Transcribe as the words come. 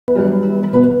So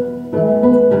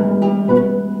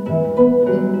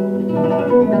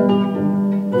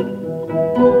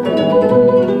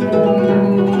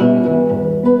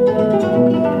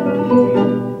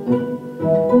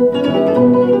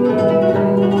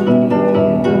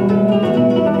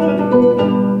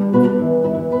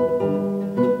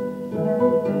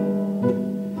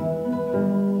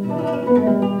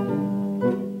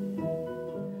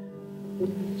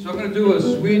I'm going to do a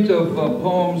suite of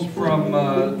poems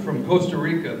from Costa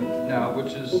Rica now,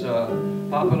 which is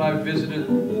Pop and I visited.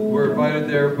 We're invited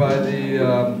there by the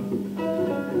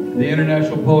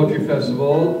International Poetry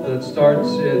Festival that starts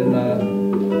in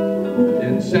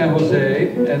San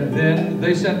Jose, and then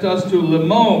they sent us to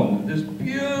Limon, this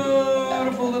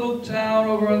beautiful little town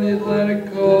over on the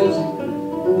Atlantic coast.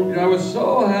 You know, I was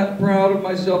so proud of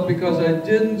myself because I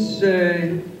didn't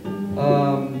say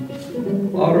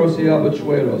arroz y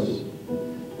habichuelos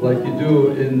like you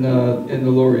do in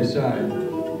the Lower East Side.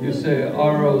 You say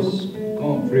arroz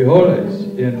con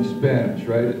frijoles in Spanish,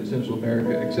 right, in Central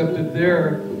America, except that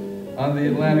there on the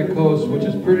Atlantic coast, which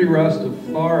is pretty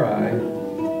Rastafari,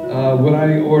 when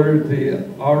I ordered the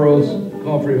arroz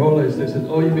con frijoles, they said,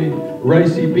 oh, you mean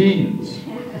ricey beans.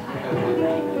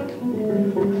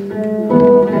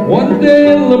 One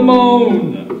day in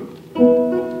Limon.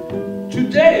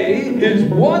 Today is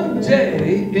one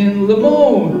day in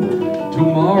Limon.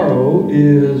 Tomorrow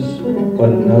is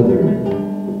another.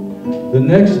 The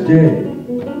next day,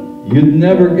 you'd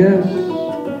never guess,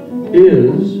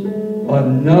 is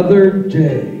another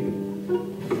day,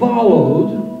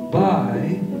 followed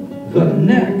by the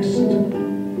next.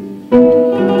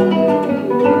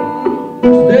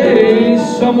 Today,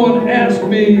 someone asked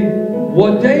me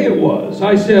what day it was.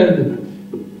 I said,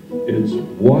 it's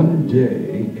one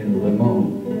day in Limon.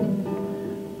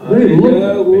 They looked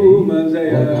at me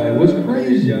like I was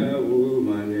crazy.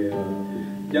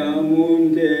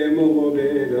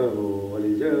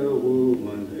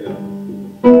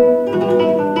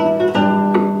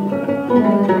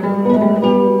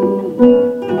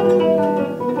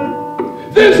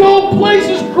 This whole place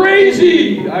is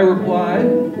crazy, I replied.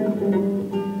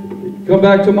 Come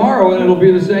back tomorrow and it'll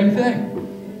be the same thing.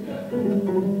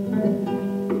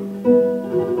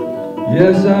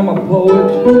 Yes, I'm a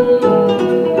poet,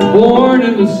 born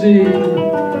in the sea,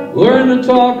 learned to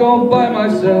talk all by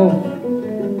myself,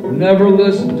 never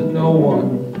listened to no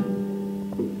one.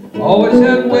 Always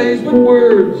had ways with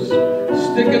words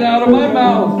sticking out of my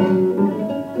mouth,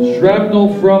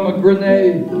 shrapnel from a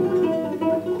grenade.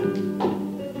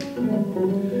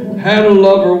 Had a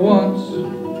lover once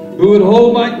who would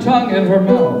hold my tongue in her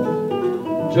mouth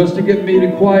just to get me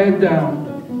to quiet down.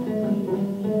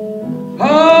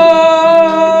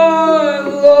 I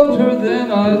loved her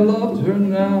then, I loved her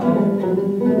now.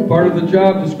 Part of the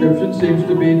job description seems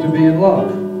to be in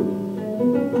love,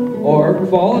 or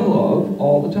fall in love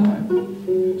all the time.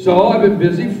 So I've been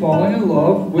busy falling in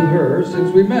love with her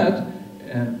since we met,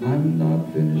 and I'm not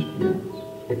finished yet.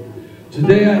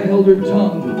 Today I held her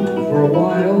tongue for a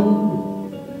while.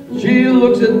 She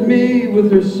looks at me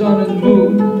with her sun and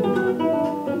moon.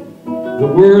 The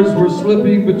words were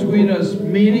slipping between us,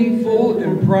 meaningful,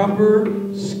 improper,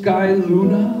 sky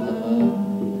luna,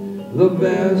 the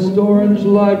vast orange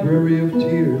library of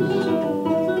tears.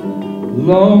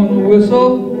 Lone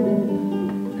whistle,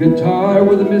 guitar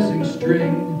with a missing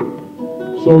string.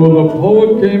 So the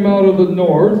poet came out of the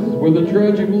north with a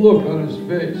tragic look on his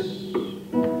face.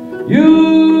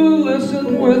 You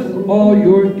listen with all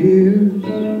your ears.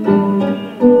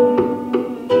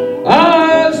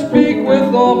 I speak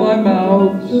with all my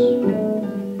mouths.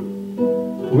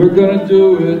 We're gonna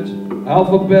do it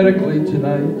alphabetically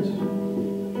tonight.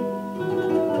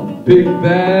 A big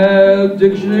bad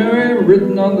dictionary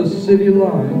written on the city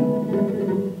line.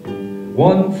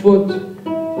 1 foot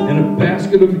in a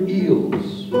basket of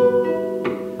eels.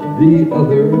 The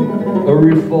other a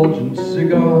refulgent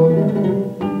cigar.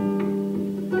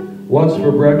 What's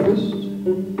for breakfast?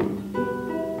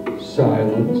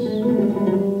 Silence.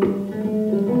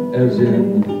 As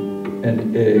in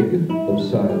an egg of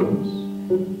silence.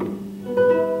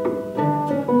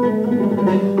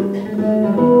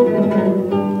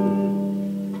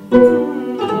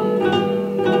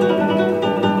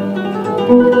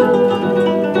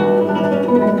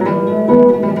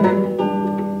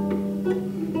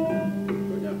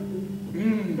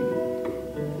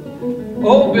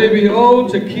 Oh baby, oh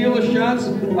tequila shots,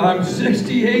 I'm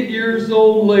 68 years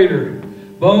old later.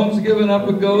 Bones giving up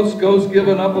a ghost, ghost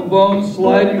giving up a bone,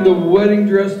 sliding the wedding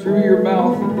dress through your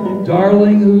mouth.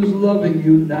 Darling, who's loving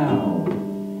you now?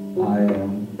 I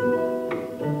am.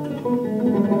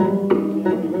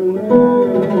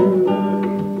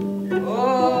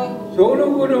 Oh,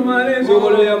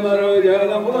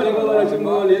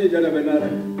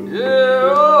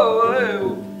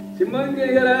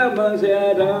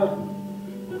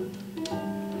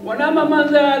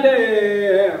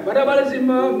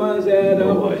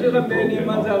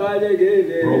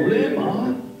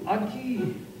 Problema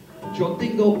aquí. Yo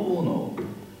tengo uno.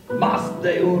 Más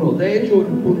de uno. De hecho,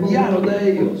 un puñado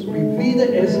de ellos. Mi vida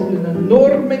es un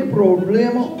enorme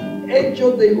problema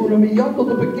hecho de 1.000.000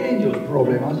 de pequeños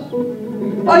problemas.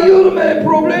 Ayúdame,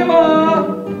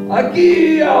 problema.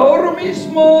 Aquí, ahora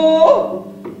mismo.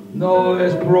 No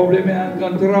es problema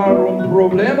encontrar un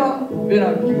problema. Ven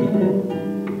aquí.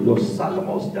 Los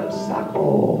sacamos del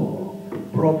saco.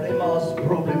 Problemas,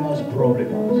 problemas,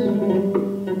 problemas.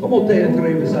 ¿Cómo te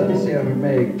atreves a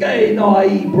decirme que no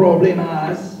hay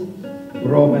problemas?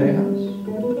 Problemas,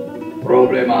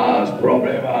 problemas,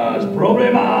 problemas,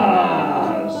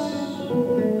 problemas.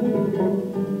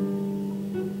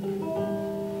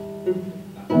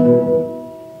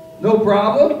 No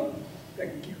problem?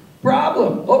 Thank you.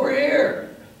 Problem, over here.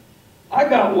 I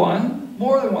got one,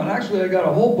 more than one. Actually, I got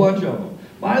a whole bunch of them.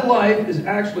 My life is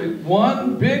actually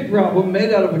one big problem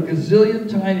made out of a gazillion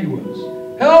tiny ones.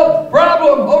 Help!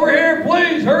 Problem! Over here,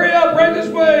 please! Hurry up, right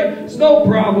this way! It's no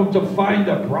problem to find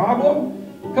a problem.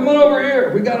 Come on over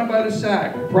here. We got him by the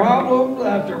sack. Problem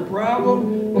after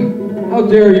problem. How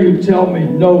dare you tell me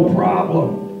no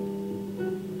problem?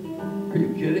 Are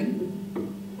you kidding?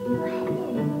 Problem.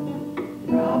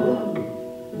 Problem.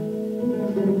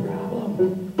 Problem.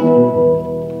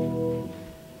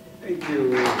 Thank you.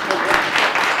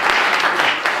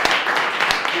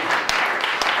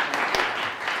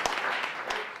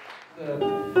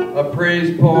 A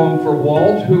praise poem for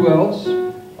Walt. Who else?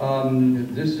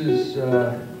 This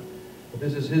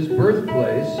is his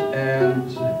birthplace,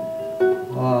 and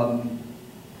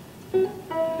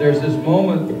there's this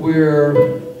moment where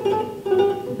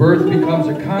birth becomes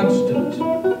a constant,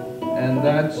 and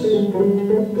that's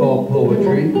called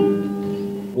poetry.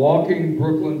 Walking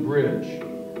Brooklyn Bridge.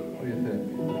 What do you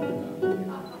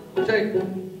think?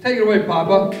 Take it away,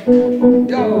 Papa.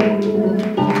 Go.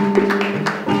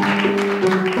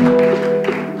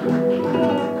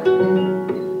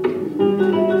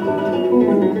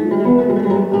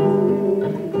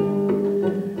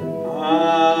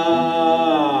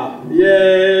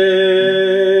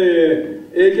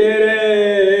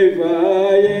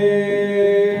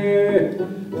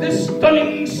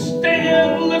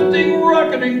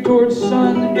 Towards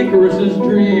sun, Icarus's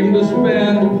dream, the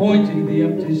span pointing the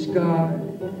empty sky.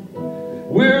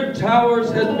 Where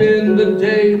towers had been the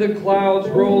day the clouds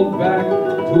rolled back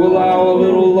to allow a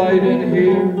little light in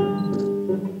here.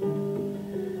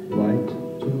 Light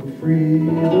to free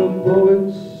the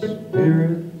poet's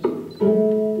spirit.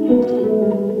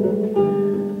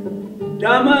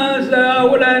 Damansa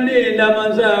ulani,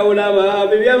 damansa ulava,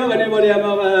 bibiama kanibodi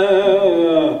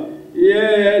amaka.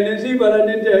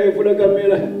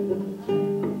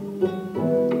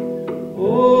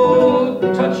 Oh,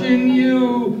 touching you,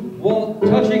 Walt,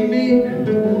 touching me,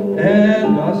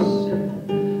 and us,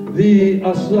 the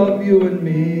us of you and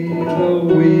me, the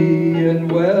we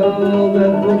and well,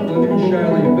 that Brooklyn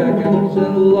shyly beckons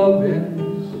and love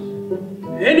ends.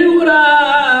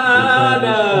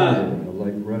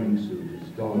 Like running suit,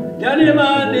 his daughter.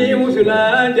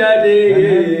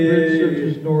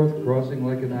 Searches north, crossing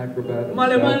like an acrobat.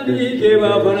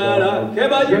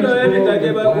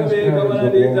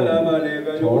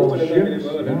 Tall ships,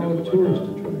 now a tourist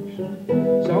attraction.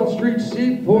 South Street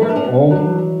Seaport,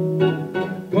 home.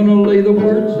 Gonna lay the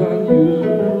words on you.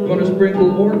 Gonna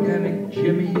sprinkle organic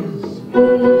jimmies.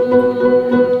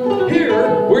 Here,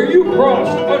 where you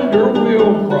crossed under,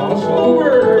 we'll cross over.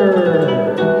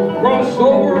 Cross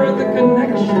over at the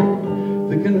connection.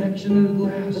 The connection at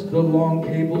last, the long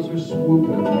cables are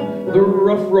swooping. The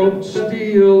rough-roped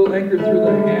steel anchored through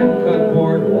the hand-cut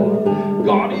boardwalk.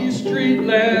 Gaudy street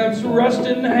lamps,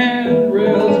 rusting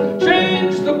handrails,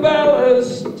 change the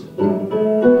ballast.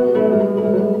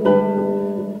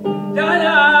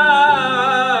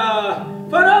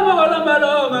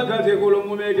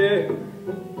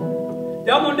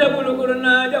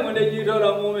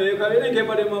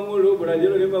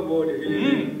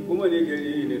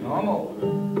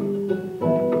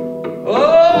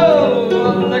 Oh,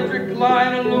 electric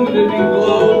line illuminating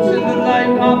globes in the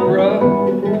night opera.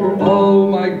 Oh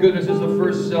my goodness, it's the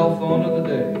first cell phone of the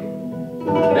day.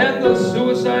 And the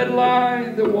suicide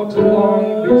line that walks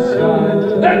along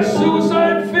beside. That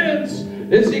suicide fence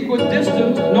is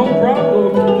equidistant, no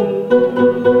problem.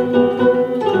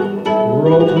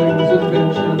 Rolling's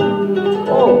invention.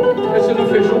 Oh, it's an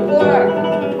official plaque.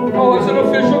 Oh, it's an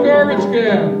official garbage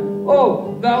can.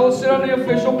 Oh, now Now let's sit on the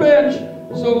official bench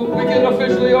so we get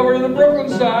officially over to the Brooklyn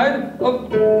side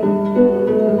of...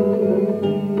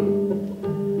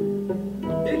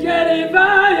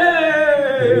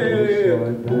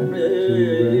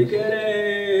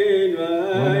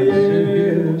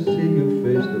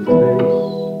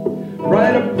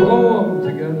 Write a poem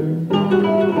together.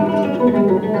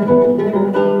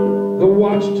 The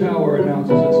watchtower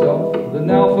announces itself, the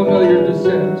now familiar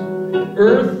descent.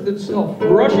 Earth itself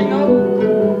rushing up.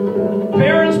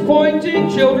 Parents pointing,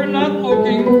 children not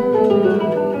looking.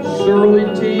 Surly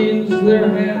teens, their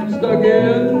hands dug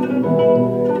in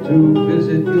to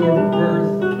visit your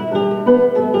birth.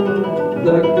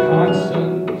 The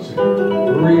constant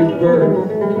rebirth.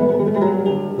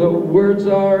 The words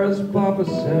are as Papa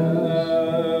says,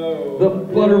 the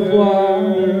butterfly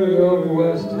of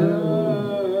West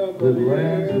Hill, the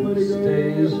land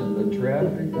stays and the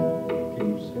traffic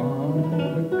keeps on.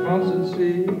 The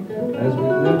constancy as we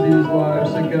live these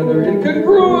lives together in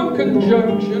congruent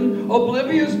conjunction,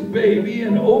 oblivious baby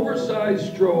and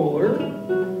oversized stroller,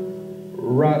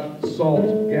 rot,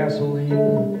 salt,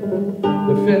 gasoline,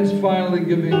 the fence finally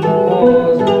giving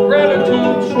pause,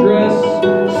 gratitude, stress,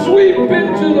 sweep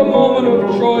into the moment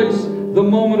of choice, the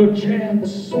moment of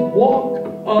chance, walk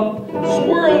up,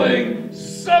 swirling,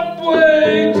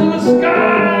 subway to the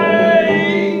sky,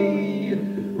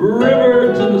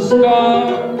 river to the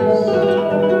stars,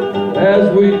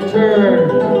 as we turn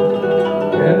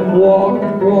and walk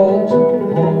all together.